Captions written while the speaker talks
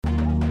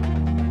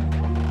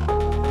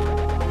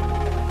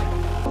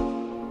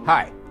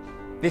Hi,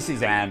 this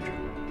is Andrew,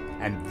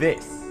 and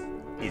this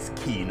is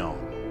Keen On,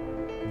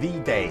 the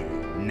daily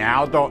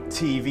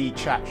now.tv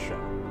chat show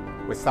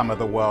with some of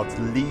the world's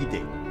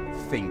leading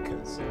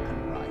thinkers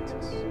and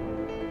writers.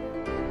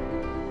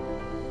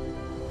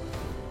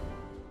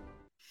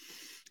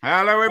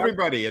 Hello,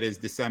 everybody. It is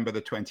December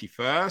the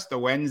 21st, a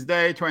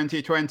Wednesday,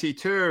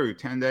 2022.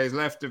 10 days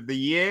left of the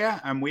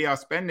year, and we are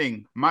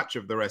spending much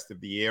of the rest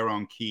of the year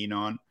on Keen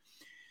On,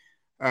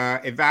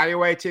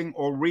 evaluating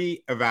or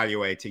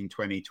re-evaluating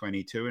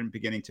 2022 and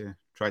beginning to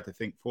try to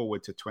think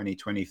forward to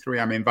 2023.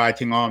 I'm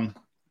inviting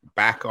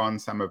back on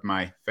some of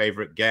my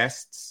favorite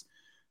guests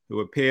who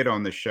appeared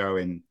on the show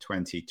in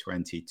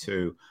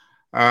 2022.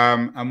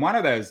 And one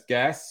of those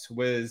guests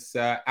was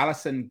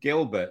Allison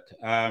Gilbert.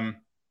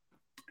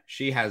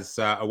 She has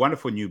a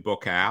wonderful new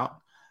book out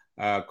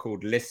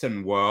called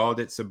Listen World.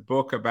 It's a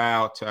book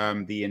about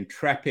the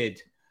intrepid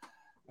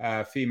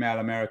female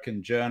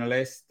American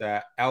journalist,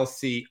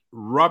 Elsie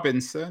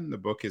Robinson. The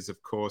book is,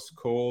 of course,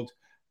 called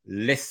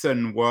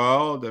Listen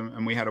World,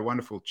 and we had a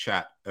wonderful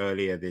chat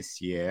earlier this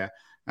year.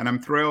 And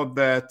I'm thrilled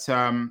that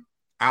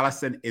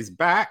Allison is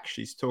back.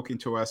 She's talking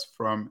to us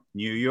from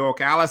New York.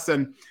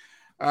 Allison,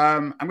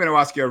 I'm going to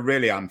ask you a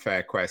really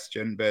unfair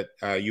question, but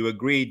you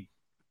agreed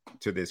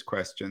to this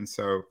question,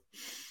 so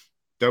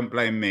don't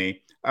blame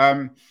me.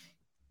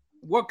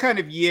 What kind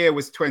of year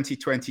was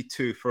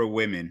 2022 for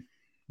women?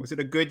 Was it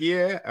a good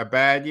year, a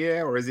bad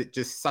year, or is it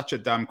just such a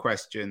dumb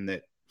question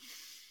that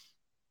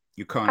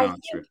you can't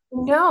answer it?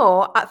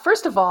 No.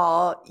 First of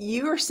all,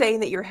 you were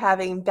saying that you're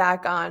having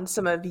back on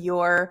some of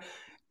your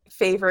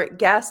favorite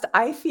guests.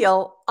 I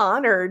feel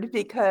honored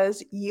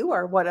because you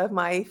are one of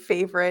my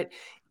favorite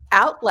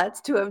outlets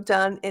to have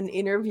done an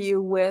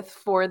interview with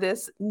for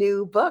this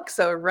new book.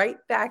 So right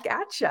back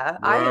at you.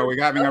 Well,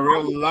 we're having a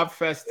real love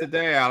fest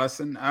today,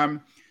 Allison.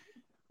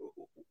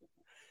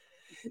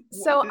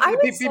 So I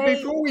would say,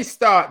 before we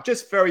start,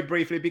 just very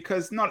briefly,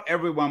 because not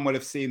everyone will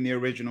have seen the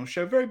original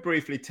show, very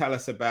briefly tell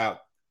us about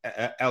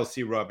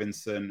Elsie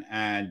Robinson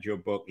and your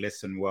book,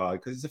 Listen World,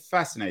 because it's a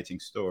fascinating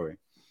story.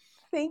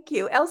 Thank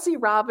you. Elsie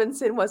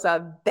Robinson was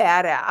a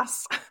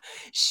badass.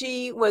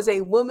 She was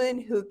a woman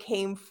who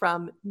came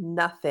from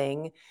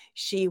nothing.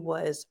 She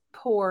was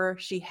poor.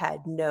 She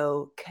had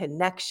no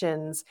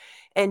connections.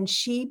 And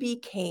she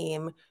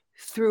became,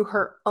 through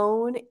her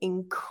own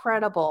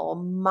incredible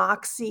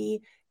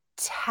moxie,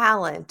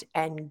 talent,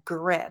 and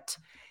grit,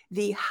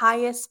 the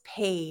highest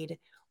paid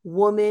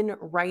woman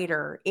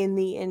writer in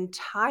the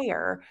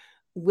entire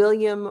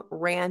William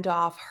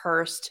Randolph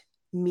Hearst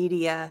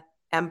media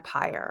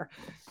empire.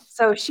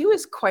 So she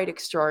was quite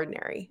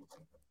extraordinary.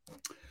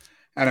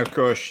 And of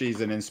course, she's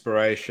an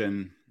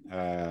inspiration,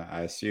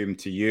 I assume,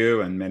 to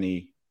you and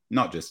many,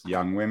 not just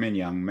young women,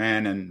 young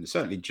men, and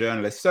certainly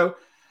journalists. So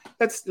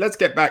let's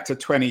get back to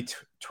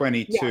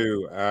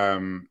 2022.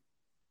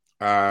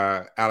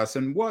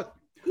 Allison,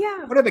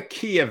 what are the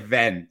key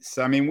events?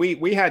 I mean,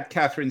 we had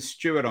Catherine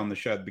Stewart on the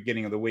show at the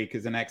beginning of the week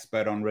as an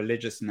expert on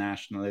religious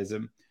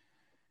nationalism.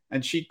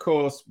 And she, of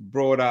course,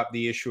 brought up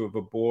the issue of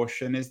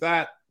abortion. Is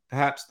that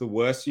perhaps the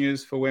worst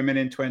news for women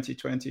in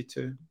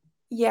 2022?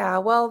 Yeah,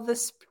 well,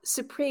 the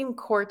Supreme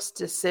Court's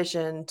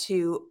decision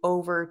to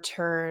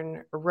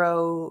overturn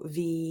Roe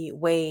v.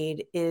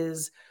 Wade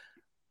is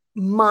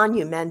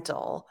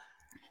monumental.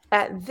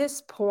 At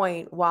this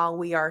point, while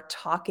we are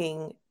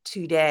talking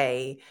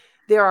today,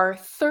 there are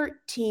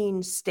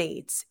 13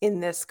 states in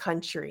this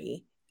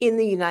country, in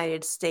the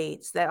United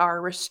States, that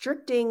are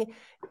restricting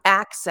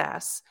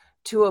access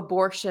to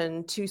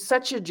abortion to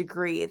such a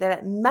degree that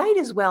it might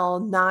as well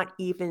not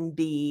even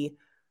be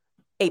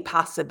a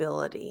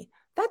possibility.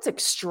 That's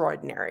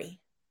extraordinary.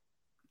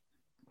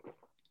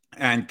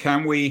 And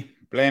can we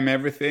blame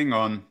everything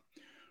on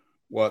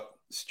what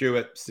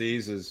Stewart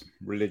sees as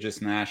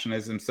religious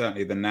nationalism?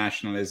 Certainly the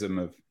nationalism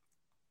of,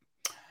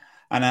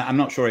 and I'm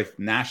not sure if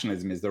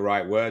nationalism is the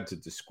right word to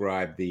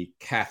describe the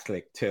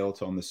Catholic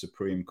tilt on the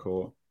Supreme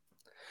Court.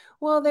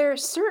 Well, there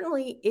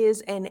certainly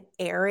is an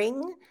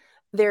airing.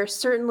 There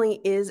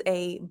certainly is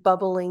a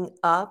bubbling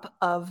up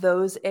of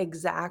those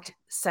exact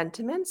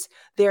sentiments.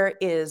 There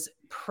is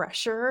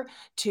pressure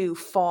to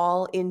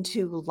fall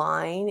into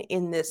line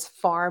in this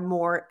far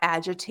more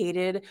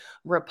agitated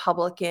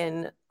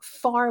Republican,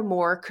 far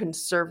more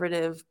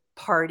conservative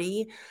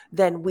party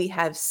than we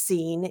have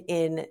seen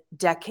in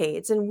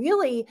decades. And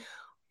really,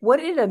 what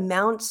it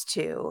amounts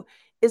to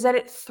is that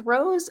it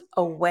throws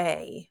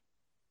away,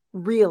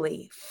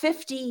 really,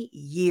 50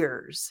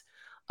 years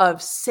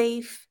of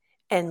safe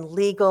and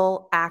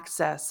legal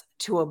access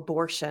to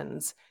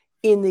abortions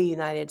in the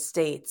United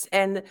States.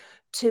 And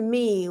to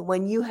me,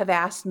 when you have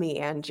asked me,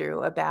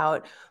 Andrew,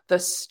 about the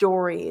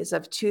stories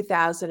of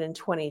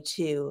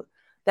 2022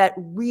 that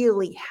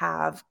really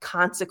have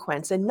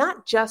consequence, and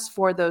not just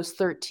for those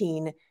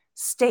 13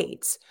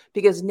 states,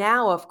 because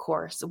now, of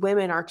course,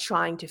 women are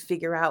trying to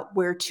figure out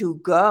where to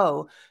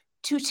go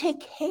to take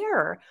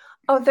care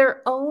of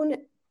their own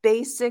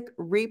basic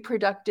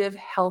reproductive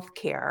health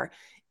care.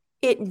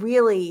 It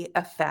really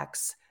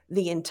affects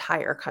the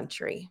entire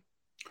country.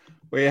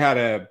 We had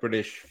a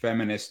British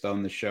feminist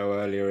on the show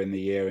earlier in the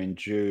year in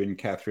June,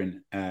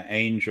 Catherine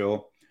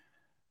Angel.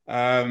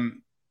 Her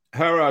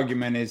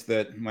argument is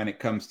that when it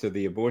comes to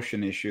the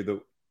abortion issue,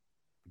 that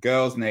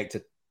girls need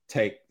to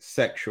take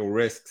sexual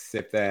risks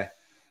if they're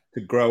to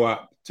grow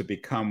up to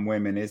become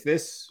women. Is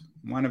this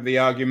one of the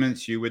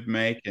arguments you would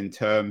make in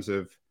terms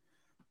of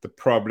the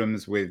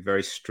problems with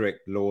very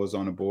strict laws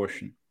on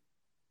abortion?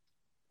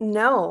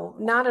 No,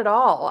 not at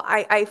all.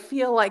 I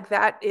feel like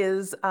that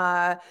is,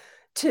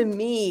 to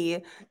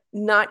me,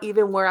 not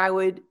even where I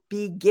would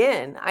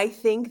begin. I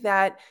think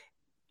that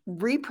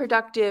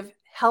reproductive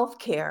health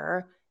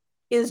care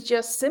is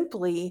just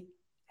simply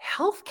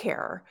health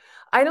care.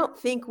 I don't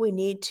think we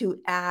need to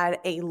add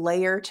a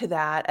layer to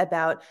that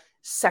about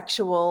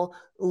sexual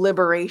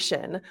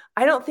liberation.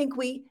 I don't think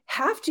we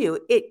have to.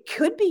 It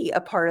could be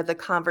a part of the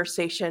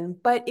conversation,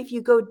 but if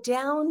you go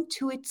down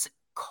to its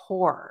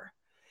core,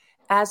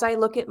 as I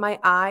look at my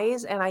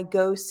eyes and I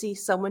go see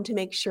someone to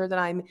make sure that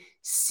I'm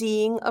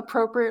seeing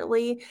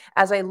appropriately,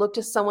 as I look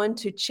to someone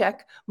to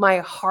check my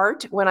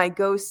heart when I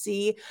go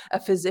see a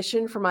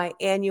physician for my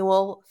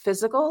annual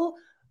physical,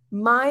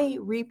 my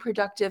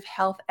reproductive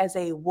health as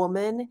a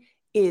woman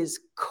is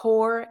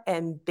core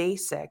and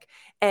basic.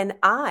 And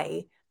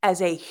I,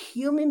 as a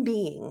human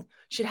being,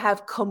 should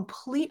have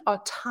complete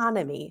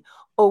autonomy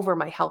over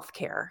my health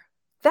care.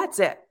 That's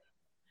it.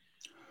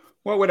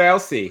 What would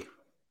Elsie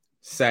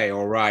say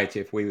or write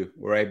if we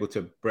were able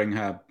to bring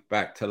her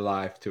back to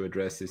life to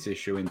address this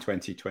issue in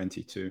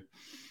 2022?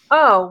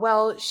 Oh,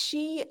 well,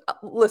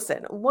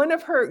 listen, one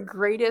of her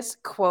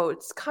greatest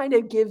quotes kind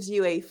of gives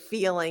you a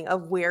feeling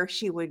of where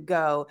she would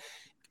go.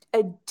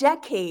 A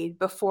decade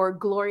before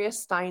Gloria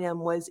Steinem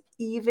was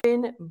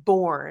even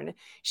born,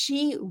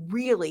 she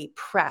really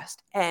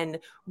pressed and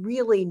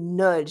really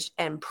nudged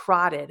and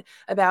prodded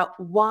about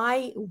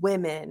why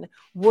women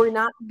were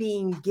not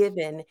being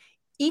given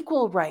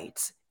equal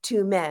rights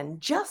to men,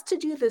 just to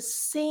do the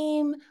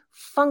same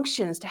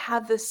functions, to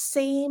have the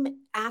same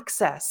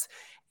access.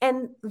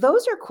 And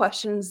those are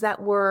questions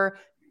that were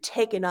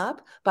taken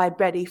up by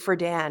Betty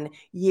Friedan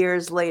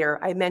years later.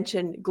 I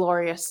mentioned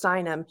Gloria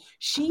Steinem.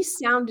 She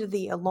sounded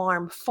the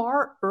alarm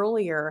far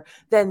earlier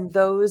than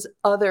those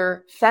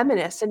other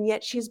feminists, and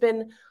yet she's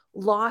been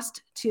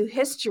lost to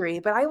history.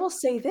 But I will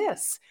say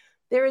this,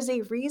 there is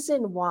a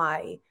reason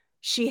why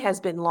she has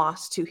been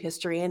lost to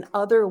history, and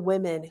other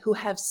women who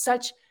have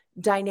such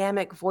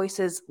dynamic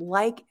voices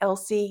like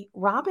Elsie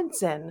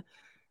Robinson.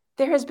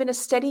 There has been a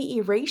steady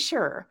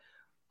erasure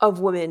of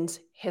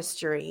women's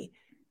history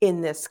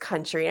in this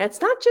country. And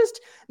it's not just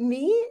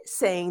me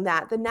saying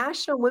that. The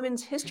National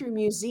Women's History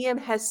Museum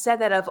has said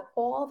that of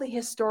all the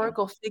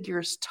historical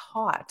figures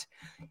taught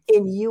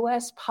in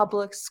U.S.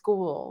 public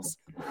schools,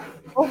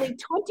 only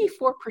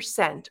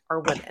 24% are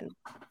women.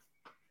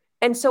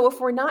 And so if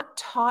we're not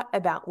taught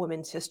about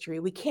women's history,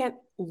 we can't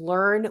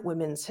learn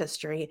women's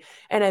history.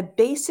 And a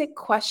basic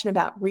question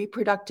about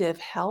reproductive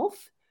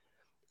health,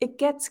 it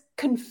gets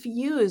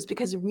confused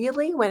because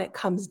really when it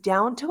comes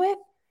down to it,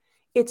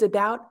 it's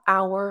about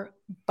our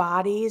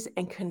bodies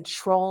and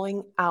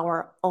controlling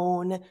our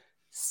own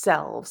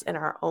selves and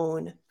our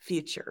own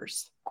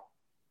futures.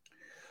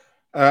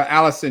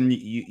 Allison,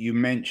 you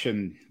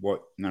mentioned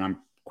what, and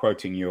I'm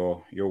quoting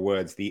your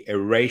words, the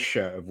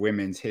erasure of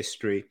women's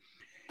history.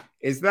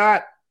 Is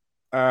that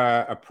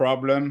a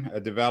problem, a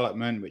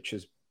development which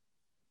has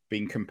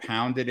been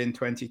compounded in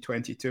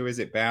 2022? Is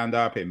it bound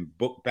up in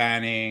book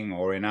banning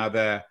or in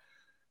other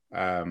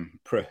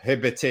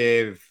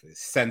prohibitive,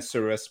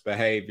 censorious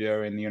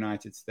behavior in the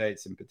United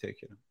States in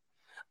particular?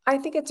 I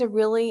think it's a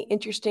really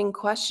interesting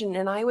question.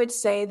 And I would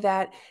say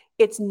that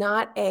it's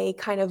not a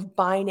kind of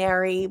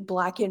binary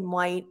black and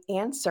white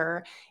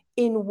answer.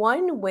 In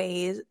one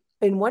way,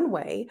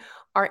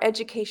 our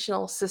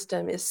educational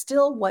system is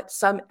still what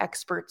some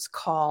experts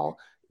call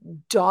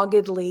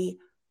doggedly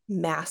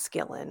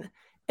masculine.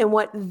 And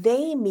what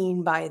they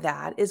mean by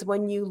that is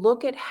when you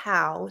look at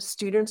how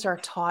students are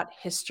taught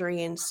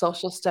history and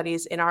social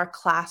studies in our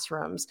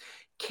classrooms,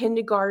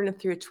 kindergarten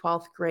through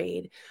 12th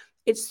grade,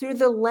 it's through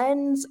the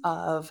lens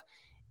of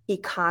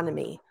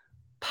economy,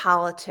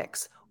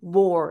 politics,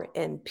 war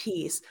and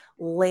peace,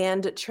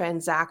 land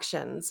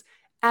transactions,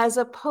 as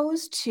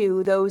opposed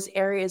to those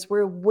areas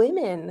where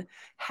women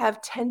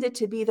have tended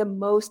to be the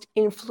most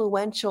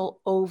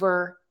influential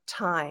over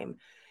time.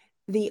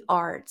 The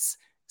arts,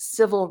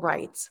 civil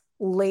rights,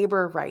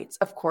 labor rights,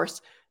 of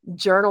course,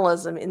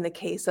 journalism in the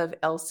case of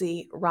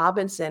Elsie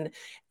Robinson.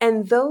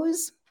 And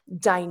those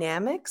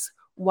dynamics,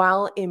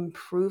 while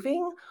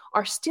improving,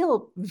 are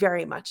still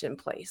very much in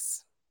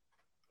place.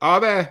 Are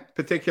there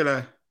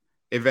particular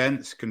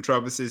events,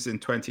 controversies in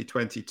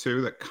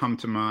 2022 that come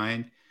to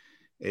mind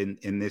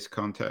in this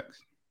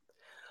context?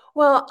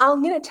 Well,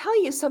 I'm going to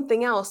tell you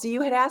something else.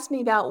 You had asked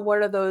me about what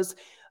are those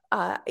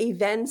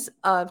events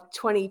of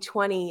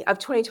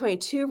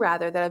 2022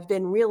 rather, that have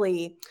been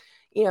really,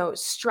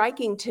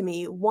 striking to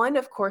me. One,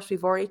 of course,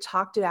 we've already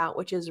talked about,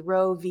 which is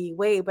Roe v.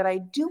 Wade, but I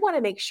do want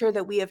to make sure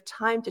that we have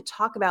time to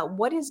talk about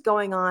what is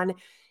going on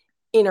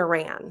in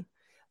Iran.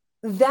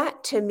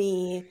 That to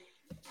me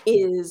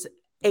is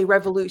a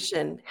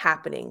revolution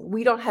happening.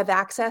 We don't have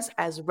access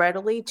as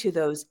readily to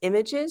those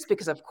images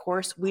because, of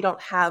course, we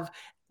don't have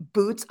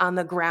boots on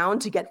the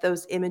ground to get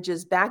those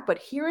images back. But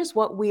here is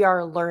what we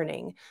are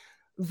learning.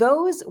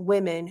 Those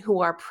women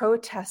who are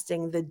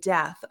protesting the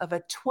death of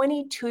a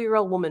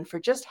 22-year-old woman for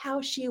just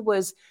how she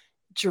was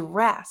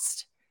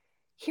dressed,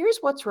 here's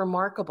what's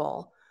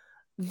remarkable.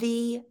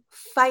 The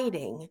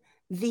fighting,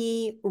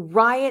 the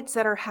riots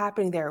that are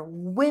happening there,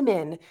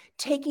 women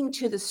taking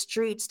to the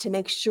streets to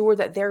make sure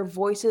that their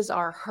voices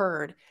are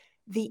heard,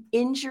 the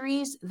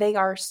injuries they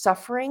are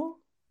suffering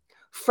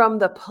from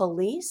the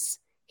police.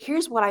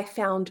 Here's what I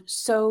found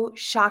so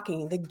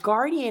shocking. The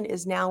Guardian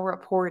is now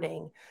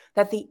reporting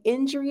that the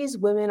injuries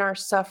women are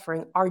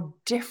suffering are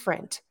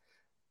different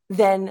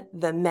than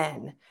the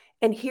men.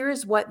 And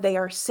here's what they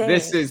are saying.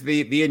 This is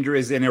the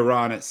injuries in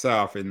Iran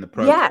itself in the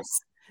protest.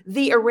 Yes.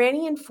 The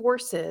Iranian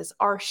forces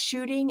are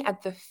shooting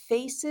at the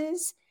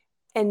faces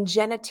and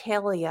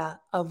genitalia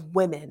of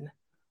women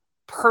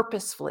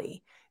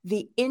purposefully.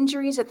 The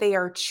injuries that they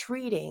are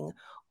treating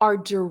are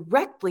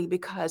directly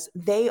because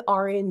they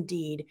are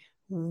indeed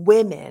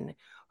women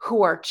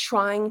who are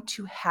trying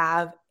to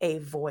have a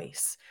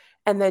voice.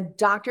 And the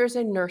doctors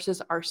and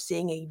nurses are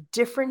seeing a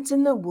difference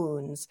in the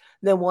wounds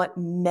than what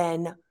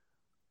men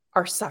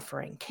are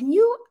suffering. Can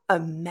you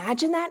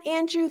imagine that,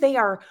 Andrew? They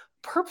are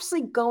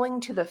purposely going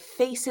to the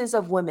faces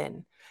of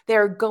women.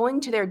 They're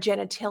going to their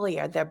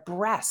genitalia, their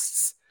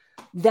breasts.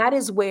 That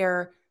is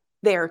where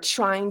they're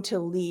trying to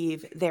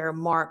leave their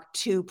mark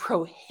to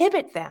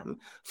prohibit them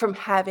from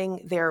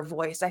having their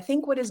voice. I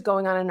think what is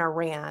going on in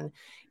Iran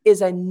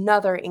is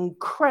another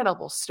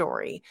incredible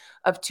story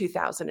of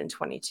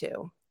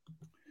 2022.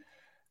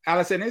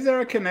 Allison, is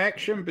there a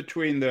connection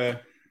between the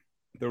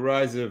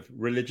rise of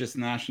religious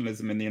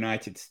nationalism in the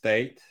United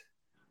States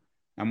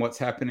and what's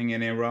happening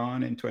in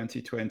Iran in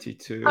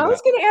 2022? I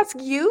was going to ask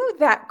you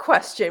that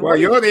question. Well,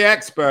 you're the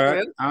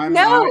expert. I'm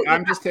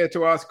just here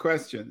to ask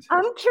questions.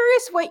 I'm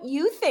curious what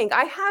you think.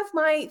 I have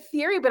my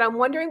theory, but I'm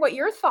wondering what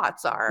your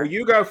thoughts are. Well,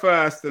 you go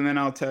first, and then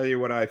I'll tell you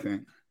what I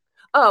think.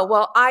 Oh,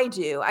 well, I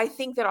do. I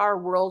think that our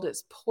world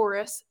is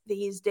porous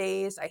these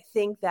days. I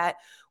think that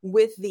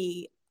with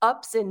the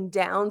ups and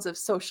downs of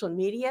social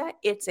media,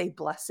 it's a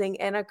blessing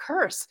and a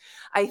curse.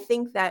 I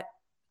think that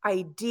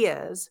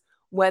ideas,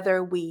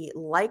 whether we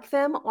like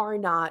them or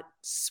not,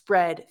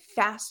 spread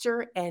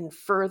faster and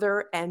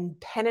further and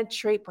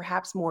penetrate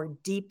perhaps more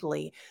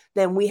deeply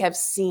than we have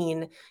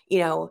seen,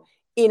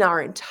 in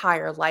our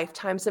entire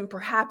lifetimes and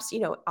perhaps,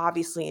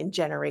 obviously in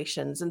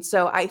generations. And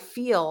so I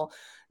feel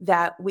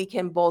that we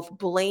can both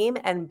blame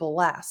and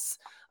bless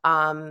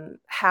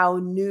how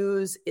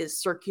news is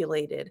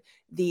circulated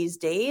these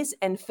days.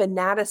 And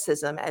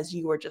fanaticism, as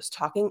you were just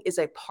talking, is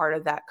a part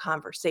of that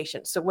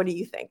conversation. So what do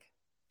you think?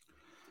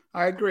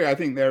 I agree. I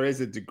think there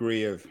is a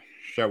degree of,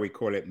 shall we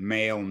call it,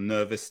 male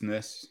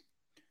nervousness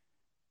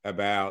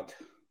about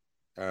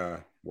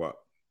what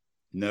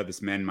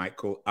nervous men might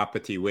call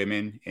uppity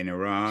women in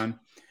Iran.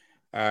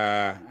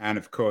 And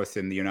of course,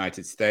 in the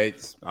United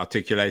States,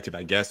 articulated,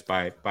 I guess,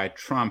 by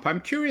Trump.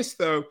 I'm curious,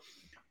 though,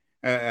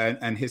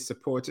 and his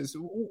supporters,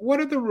 what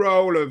are the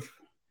role of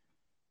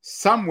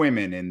some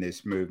women in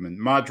this movement?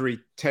 Marjorie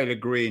Taylor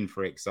Greene,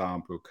 for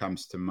example,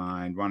 comes to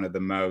mind, one of the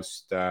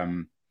most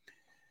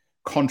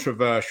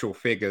controversial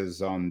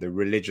figures on the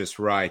religious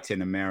right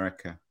in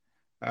America.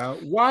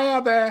 Why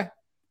are there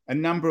a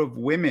number of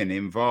women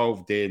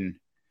involved in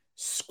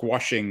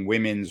squashing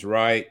women's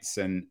rights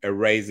and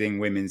erasing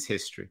women's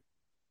history?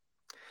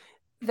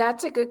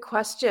 That's a good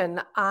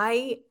question.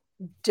 I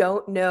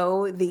don't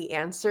know the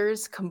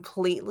answers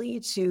completely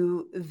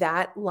to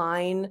that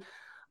line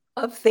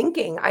of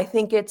thinking. I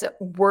think it's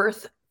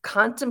worth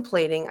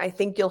contemplating. I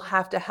think you'll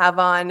have to have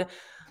on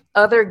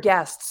other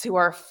guests who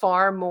are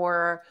far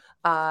more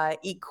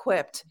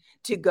equipped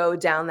to go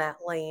down that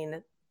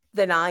lane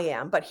than I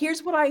am. But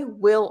here's what I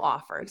will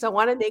offer, because I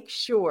want to make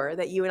sure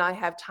that you and I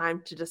have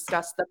time to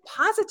discuss the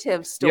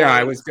positive story. Yeah,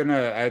 I was going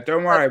to,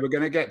 don't worry, we're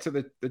going to get to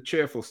the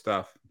cheerful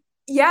stuff.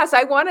 Yes,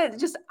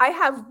 I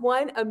have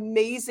one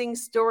amazing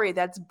story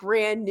that's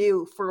brand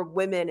new for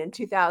women in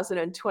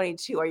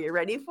 2022. Are you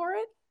ready for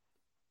it?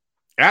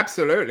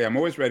 Absolutely. I'm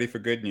always ready for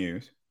good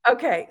news.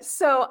 Okay,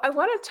 so I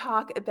want to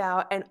talk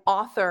about an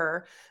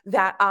author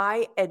that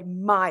I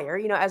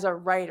admire. As a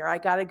writer, I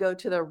got to go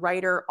to the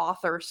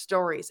writer-author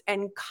stories.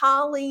 And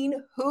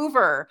Colleen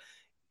Hoover,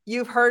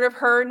 you've heard of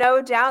her,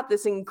 no doubt,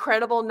 this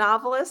incredible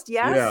novelist,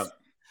 yes? Yeah.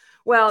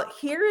 Well,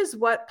 here is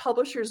what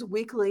Publishers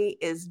Weekly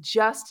is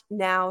just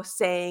now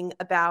saying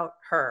about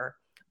her.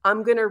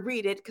 I'm going to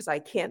read it because I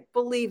can't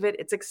believe it.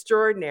 It's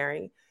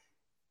extraordinary.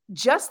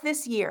 Just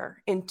this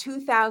year, in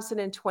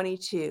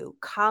 2022,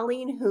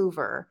 Colleen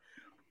Hoover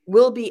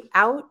will be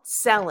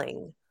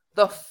outselling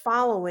the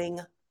following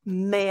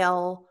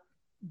male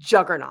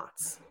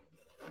juggernauts: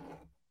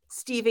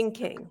 Stephen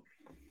King,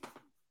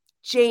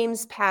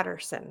 James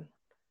Patterson,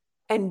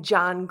 and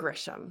John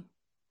Grisham.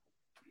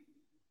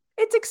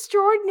 It's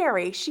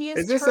extraordinary. She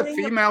is this a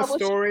female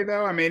story,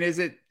 though? I mean, is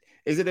it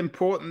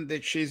important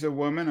that she's a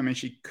woman? I mean,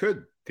 she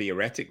could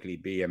theoretically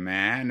be a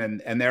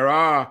man. And there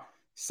are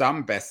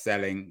some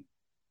best-selling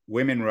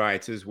women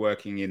writers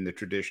working in the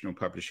traditional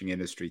publishing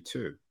industry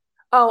too.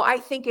 Oh, I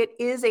think it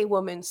is a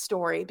woman's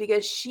story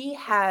because she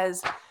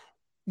has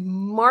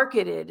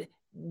marketed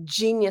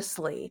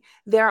geniusly.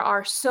 There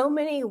are so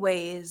many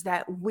ways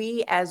that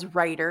we as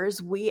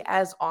writers, we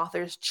as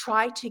authors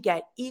try to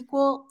get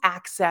equal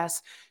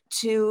access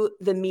to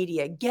the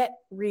media, get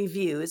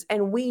reviews.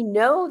 And we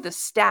know the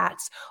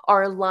stats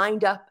are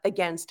lined up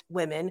against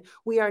women.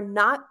 We are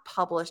not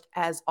published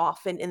as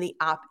often in the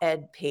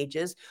op-ed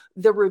pages.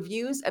 The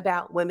reviews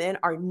about women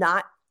are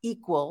not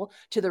equal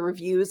to the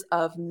reviews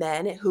of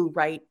men who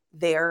write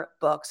their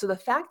books. So the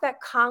fact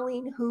that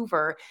Colleen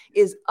Hoover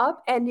is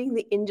upending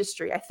the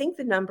industry, I think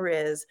the number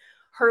is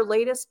her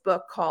latest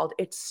book called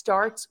It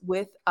Starts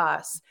With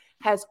Us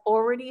has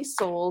already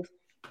sold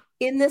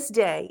in this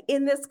day,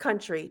 in this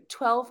country,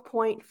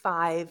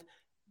 12.5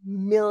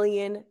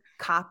 million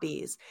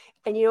copies.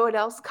 And you know what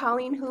else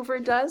Colleen Hoover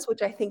does,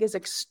 which I think is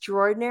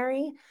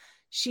extraordinary?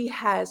 She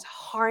has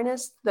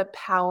harnessed the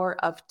power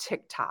of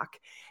TikTok.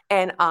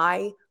 And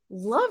I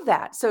love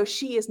that. So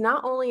she is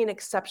not only an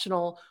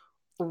exceptional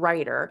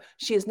writer,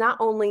 she is not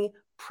only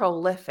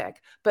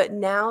prolific, but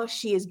now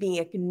she is being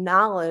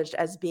acknowledged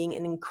as being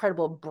an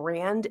incredible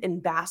brand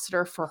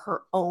ambassador for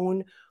her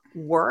own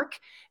work.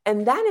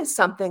 And that is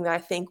something that I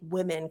think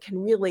women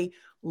can really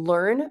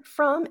learn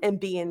from and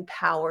be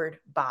empowered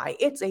by.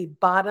 It's a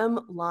bottom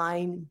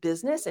line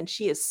business, and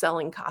she is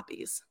selling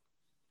copies.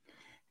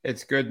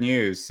 It's good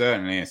news,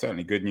 certainly. It's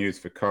certainly good news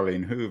for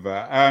Colleen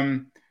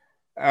Hoover.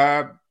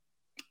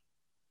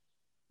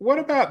 What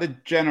about the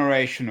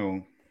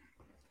generational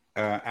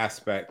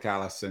aspect,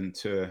 Allison,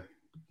 to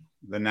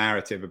the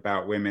narrative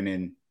about women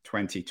in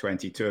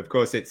 2022? Of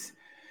course, it's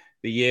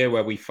the year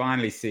where we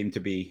finally seem to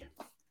be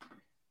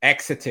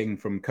exiting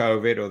from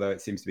COVID, although it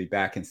seems to be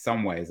back in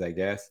some ways, I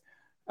guess.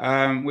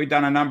 We've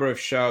done a number of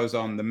shows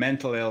on the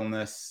mental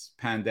illness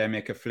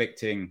pandemic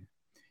afflicting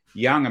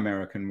young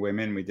American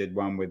women. We did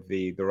one with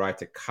the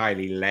writer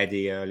Kylie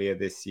Leddy earlier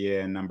this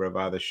year, a number of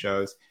other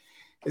shows.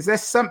 Is there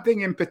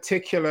something in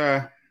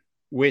particular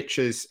which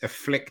is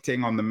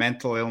afflicting on the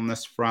mental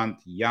illness front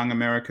young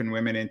American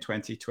women in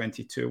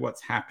 2022?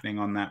 What's happening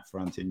on that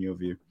front in your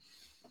view?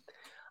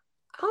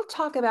 I'll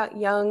talk about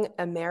young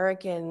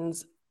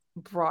Americans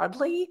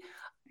broadly.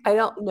 I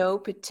don't know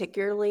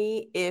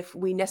particularly if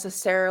we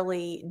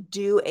necessarily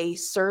do a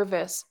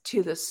service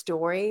to the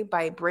story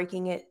by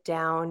breaking it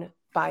down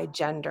by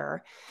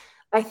gender.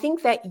 I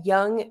think that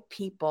young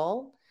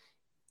people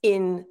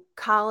in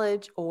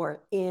college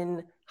or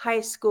in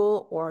high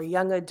school or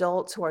young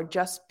adults who are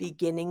just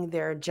beginning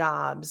their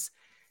jobs,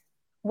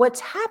 what's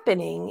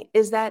happening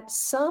is that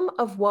some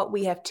of what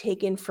we have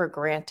taken for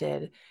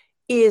granted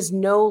is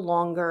no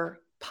longer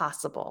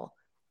possible.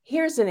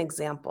 Here's an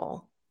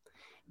example.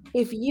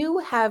 If you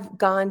have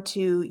gone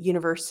to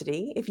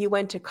university, if you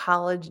went to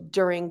college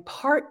during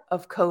part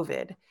of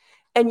COVID,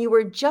 and you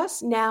were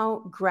just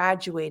now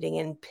graduating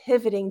and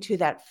pivoting to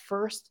that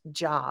first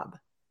job,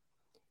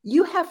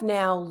 you have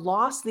now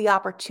lost the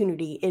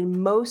opportunity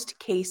in most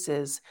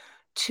cases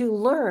to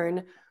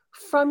learn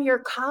from your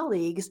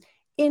colleagues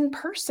in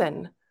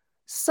person.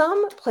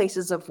 Some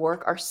places of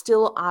work are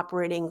still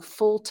operating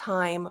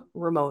full-time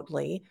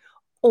remotely,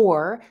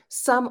 or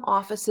some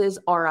offices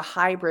are a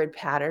hybrid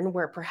pattern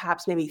where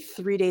perhaps maybe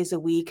 3 days a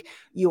week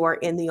you are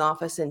in the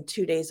office and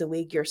 2 days a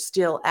week you're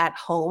still at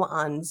home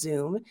on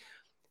Zoom.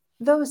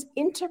 Those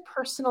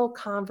interpersonal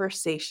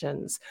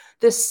conversations,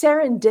 the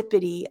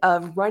serendipity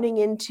of running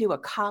into a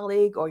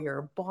colleague or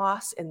your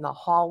boss in the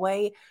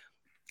hallway,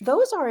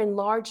 those are in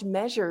large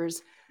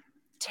measures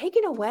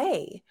taken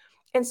away.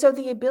 And so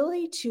the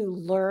ability to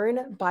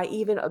learn by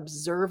even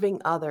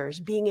observing others,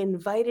 being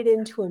invited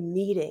into a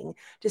meeting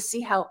to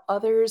see how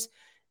others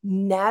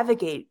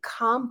navigate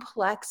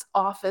complex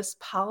office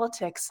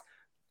politics,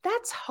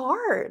 that's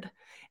hard.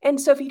 And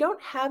so if you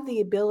don't have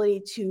the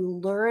ability to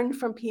learn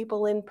from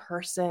people in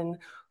person,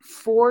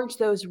 forge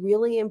those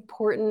really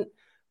important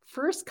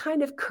first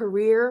kind of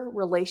career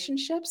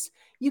relationships,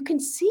 you can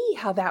see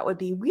how that would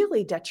be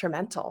really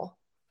detrimental.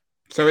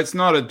 So it's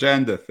not a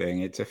gender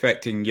thing. It's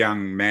affecting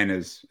young men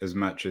as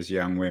much as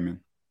young women.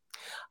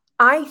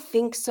 I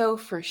think so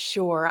for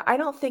sure. I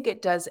don't think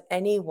it does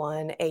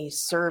anyone a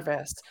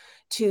service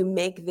to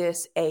make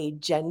this a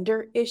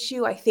gender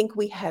issue. I think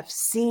we have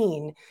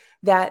seen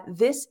that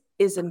this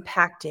is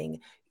impacting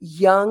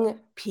young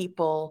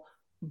people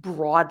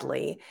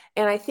broadly.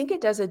 And I think it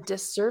does a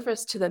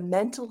disservice to the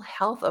mental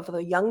health of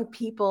the young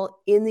people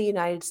in the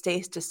United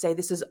States to say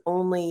this is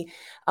only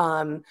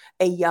a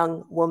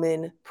young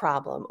woman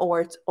problem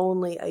or it's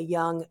only a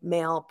young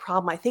male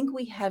problem. I think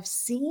we have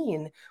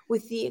seen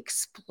with the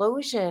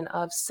explosion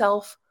of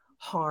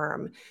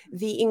self-harm,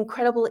 the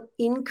incredible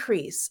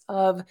increase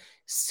of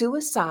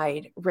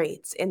suicide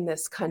rates in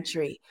this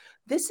country.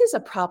 This is a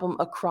problem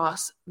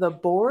across the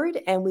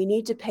board, and we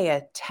need to pay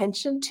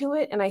attention to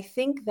it. And I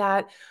think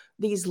that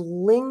these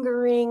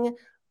lingering,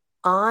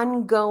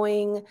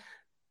 ongoing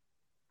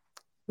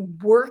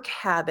work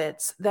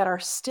habits that are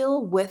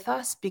still with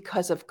us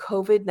because of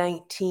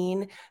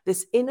COVID-19,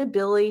 this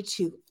inability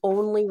to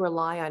only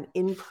rely on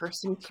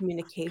in-person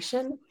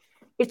communication,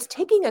 it's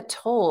taking a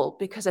toll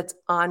because it's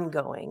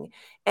ongoing.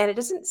 And it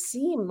doesn't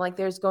seem like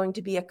there's going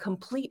to be a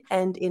complete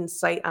end in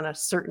sight on a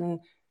certain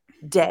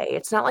day.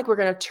 It's not like we're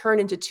going to turn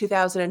into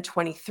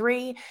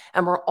 2023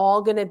 and we're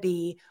all going to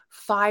be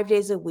 5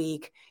 days a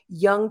week,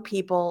 young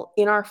people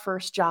in our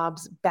first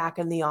jobs back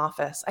in the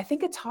office. I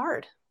think it's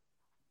hard.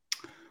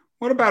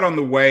 What about on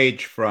the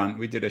wage front?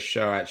 We did a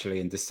show actually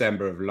in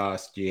December of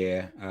last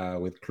year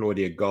with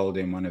Claudia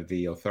Goldin, one of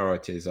the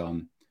authorities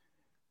on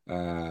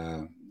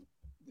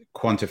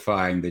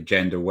quantifying the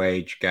gender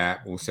wage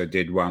gap. Also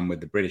did one with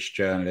the British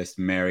journalist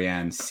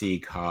Marianne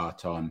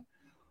Sieghart on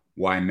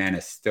why men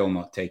are still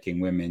not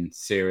taking women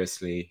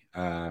seriously,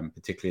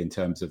 particularly in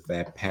terms of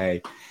their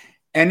pay.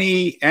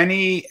 Any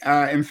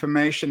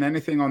information,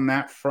 anything on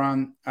that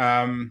front,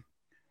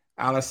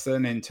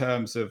 Allison, in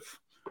terms of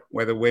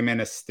whether women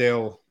are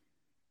still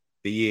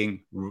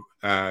being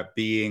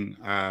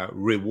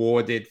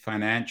rewarded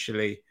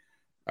financially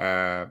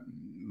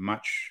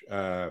much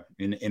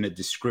in a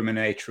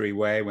discriminatory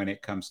way when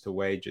it comes to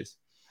wages?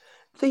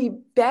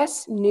 The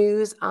best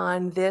news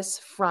on this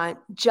front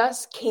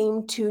just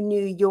came to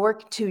New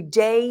York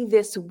today,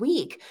 this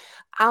week.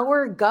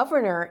 Our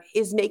governor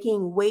is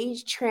making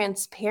wage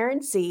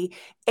transparency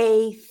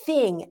a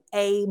thing,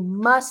 a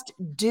must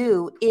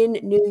do in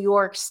New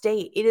York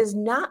State. It is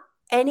not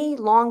any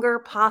longer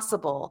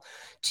possible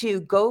to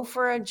go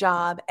for a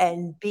job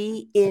and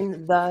be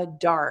in the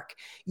dark.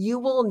 You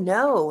will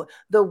know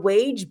the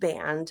wage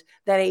band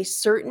that a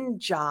certain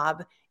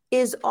job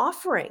is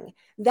offering.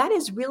 That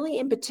is really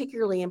and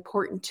particularly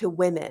important to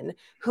women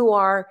who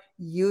are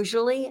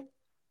usually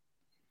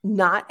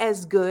not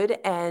as good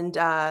and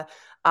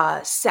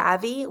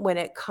savvy when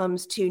it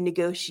comes to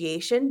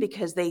negotiation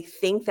because they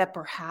think that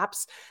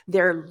perhaps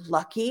they're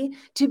lucky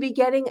to be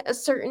getting a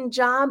certain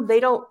job. They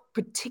don't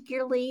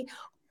particularly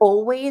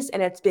always,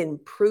 and it's been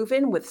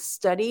proven with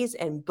studies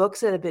and books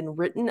that have been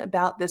written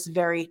about this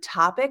very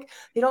topic,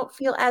 they don't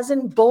feel as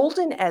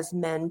emboldened as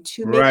men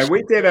to make Right. sure.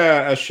 We did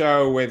a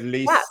show with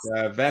Lise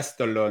Yes.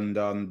 Westerlund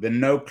on the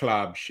No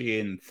Club. She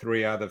and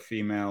 3 other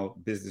female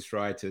business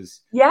writers.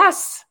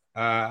 Yes.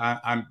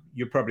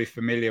 You're probably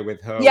familiar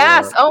with her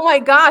Yes. work. Oh my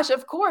gosh.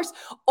 Of course.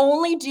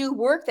 Only do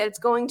work that's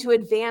going to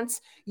advance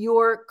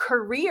your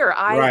career.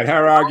 Right.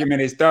 Her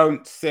argument is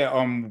don't sit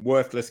on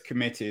worthless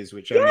committees,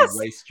 which only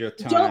waste your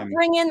time. Don't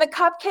bring in the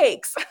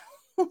cupcakes.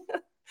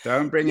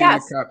 Don't bring in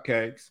the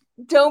cupcakes.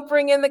 Don't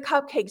bring in the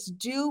cupcakes.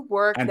 Do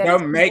work. And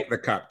don't make the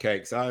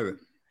cupcakes either.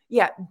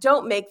 Yeah,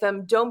 don't make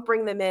them. Don't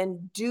bring them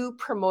in. Do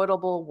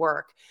promotable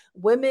work.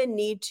 Women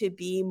need to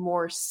be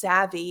more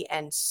savvy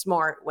and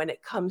smart when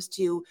it comes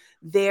to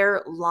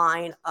their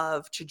line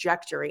of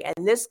trajectory.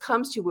 And this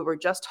comes to what we were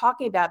just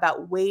talking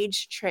about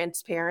wage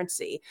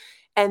transparency.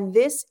 And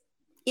this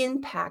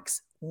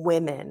impacts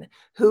women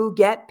who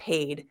get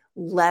paid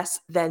less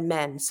than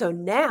men. So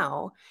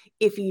now,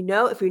 if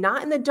you're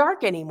not in the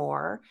dark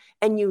anymore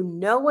and you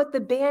know what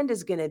the band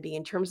is going to be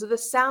in terms of the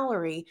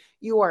salary,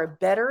 you are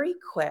better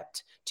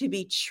equipped to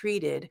be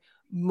treated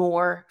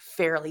more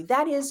fairly.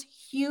 That is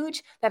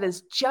huge. That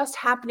is just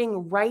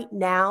happening right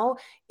now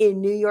in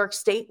New York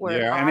State.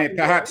 And it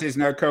perhaps is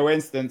no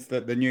coincidence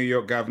that the New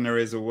York governor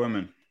is a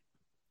woman.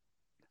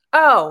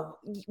 Oh,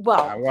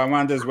 well. One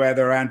wonders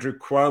whether Andrew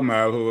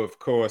Cuomo, who of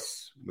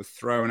course was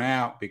thrown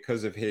out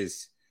because of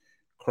his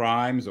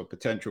crimes or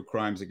potential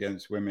crimes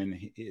against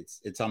women,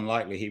 it's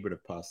unlikely he would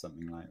have passed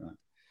something like that.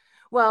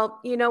 Well,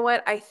 you know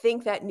what? I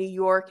think that New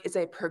York is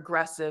a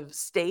progressive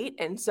state.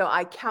 And so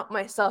I count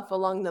myself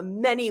along the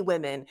many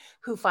women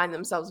who find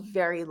themselves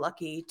very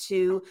lucky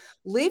to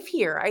live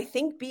here. I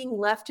think being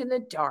left in the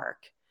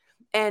dark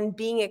and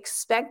being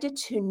expected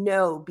to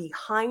know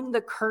behind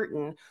the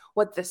curtain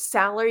what the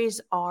salaries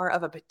are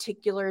of a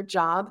particular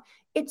job,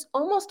 it's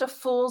almost a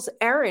fool's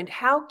errand.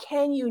 How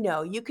can you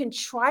know? You can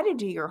try to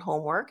do your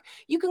homework.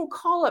 You can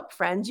call up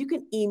friends. You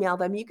can email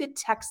them. You could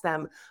text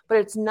them, but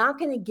it's not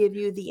going to give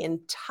you the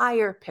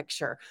entire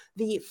picture,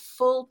 the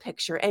full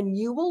picture, and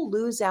you will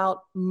lose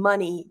out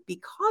money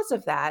because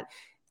of that.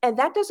 And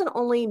that doesn't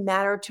only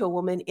matter to a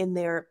woman in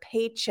their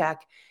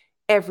paycheck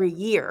every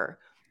year.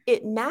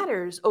 It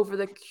matters over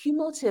the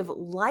cumulative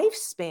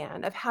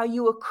lifespan of how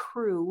you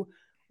accrue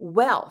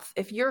wealth.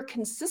 If you're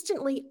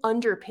consistently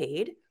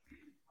underpaid,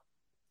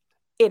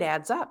 it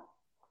adds up.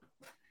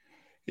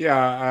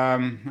 Yeah,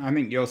 I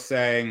think you're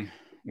saying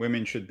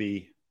women should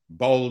be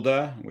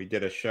bolder. We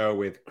did a show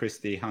with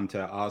Christy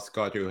Hunter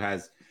Arscott, who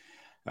has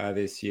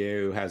this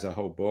year, who has a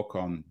whole book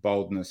on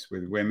boldness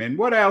with women.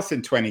 What else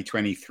in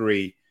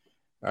 2023?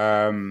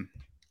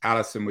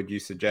 Allison, would you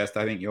suggest?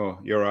 I think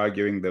you're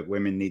arguing that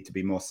women need to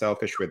be more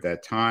selfish with their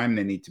time.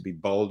 They need to be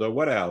bolder.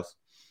 What else?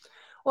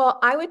 Well,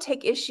 I would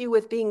take issue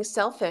with being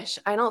selfish.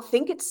 I don't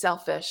think it's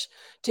selfish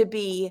to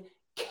be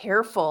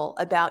careful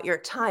about your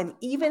time.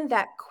 Even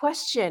that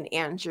question,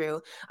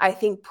 Andrew, I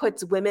think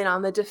puts women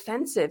on the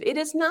defensive. It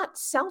is not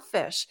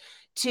selfish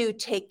to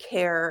take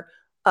care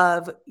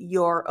of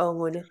your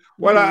own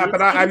Well, needs.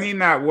 but I mean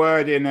that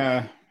word in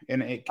it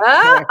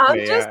I'm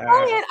carefully. just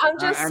saying. I'm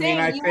just I mean, saying.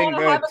 I You think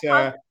want to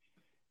have that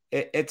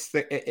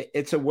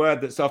it's a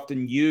word that's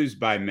often used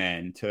by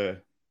men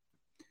to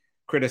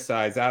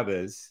criticize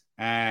others.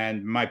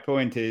 And my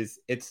point is,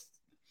 it's,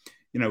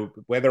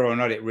 whether or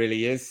not it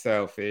really is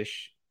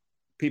selfish,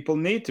 people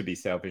need to be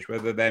selfish,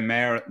 whether they're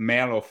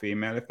male or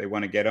female, if they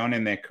want to get on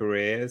in their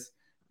careers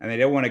and they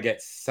don't want to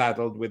get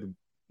saddled with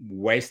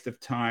waste of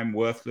time,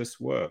 worthless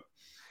work.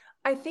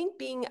 I think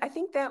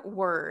that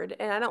word,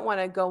 and I don't want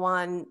to go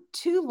on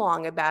too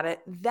long about it,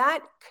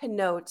 that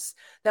connotes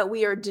that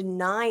we are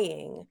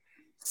denying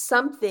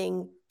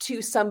something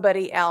to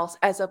somebody else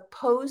as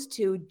opposed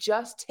to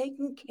just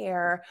taking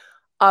care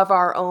of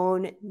our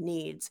own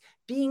needs.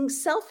 Being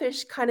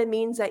selfish kind of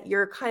means that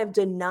you're kind of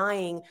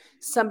denying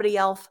somebody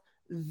else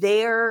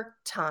their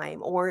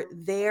time or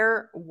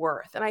their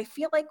worth. And I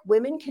feel like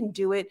women can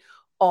do it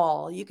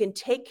all. You can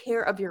take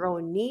care of your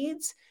own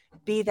needs,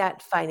 be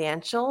that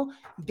financial,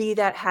 be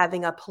that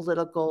having a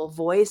political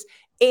voice.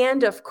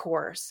 And of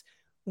course,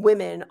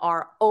 women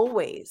are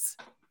always,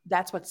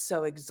 that's what's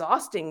so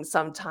exhausting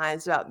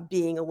sometimes about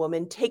being a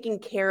woman, taking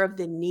care of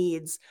the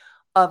needs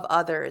of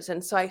others.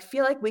 And so I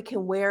feel like we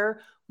can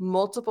wear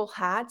multiple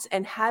hats,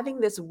 and having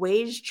this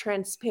wage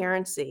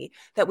transparency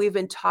that we've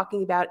been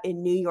talking about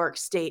in New York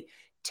State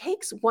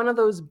takes one of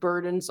those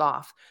burdens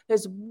off.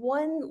 There's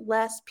one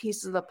less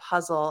piece of the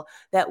puzzle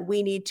that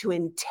we need to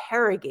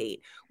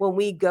interrogate when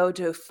we go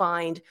to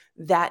find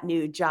that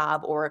new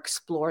job or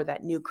explore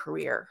that new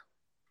career.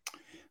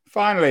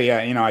 Finally,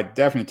 I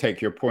definitely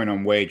take your point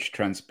on wage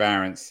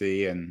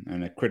transparency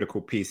and a critical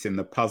piece in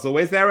the puzzle.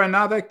 Is there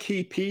another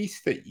key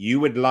piece that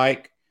you would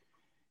like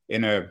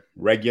in a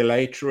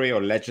regulatory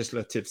or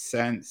legislative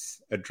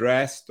sense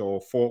addressed or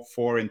fought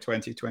for in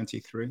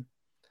 2023?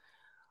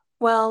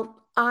 Well,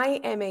 I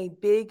am a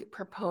big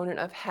proponent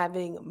of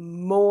having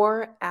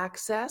more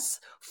access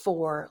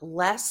for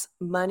less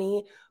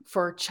money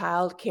for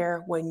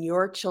childcare when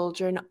your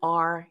children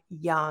are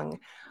young.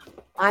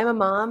 I'm a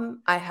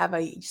mom. I have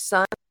a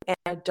son and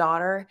a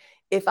daughter.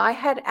 If I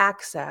had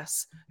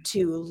access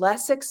to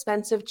less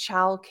expensive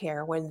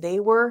childcare when they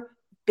were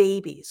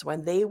babies,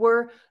 when they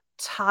were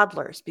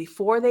toddlers,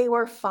 before they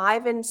were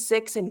 5 and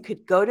 6 and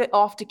could go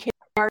off to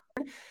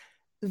kindergarten,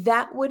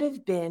 that would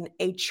have been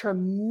a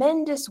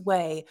tremendous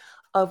way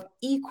of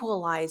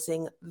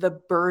equalizing the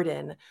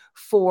burden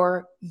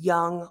for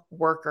young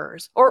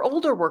workers or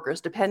older workers,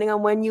 depending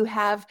on when you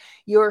have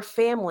your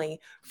family.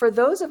 For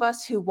those of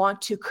us who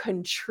want to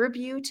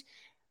contribute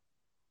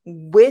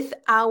with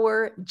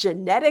our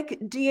genetic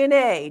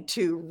DNA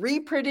to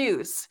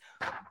reproduce,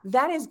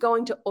 that is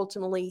going to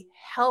ultimately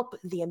help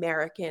the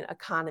American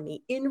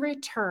economy. In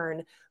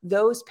return,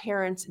 those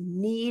parents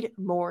need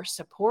more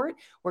support.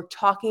 We're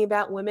talking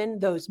about women,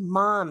 those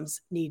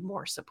moms need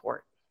more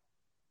support.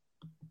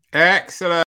 Excellent.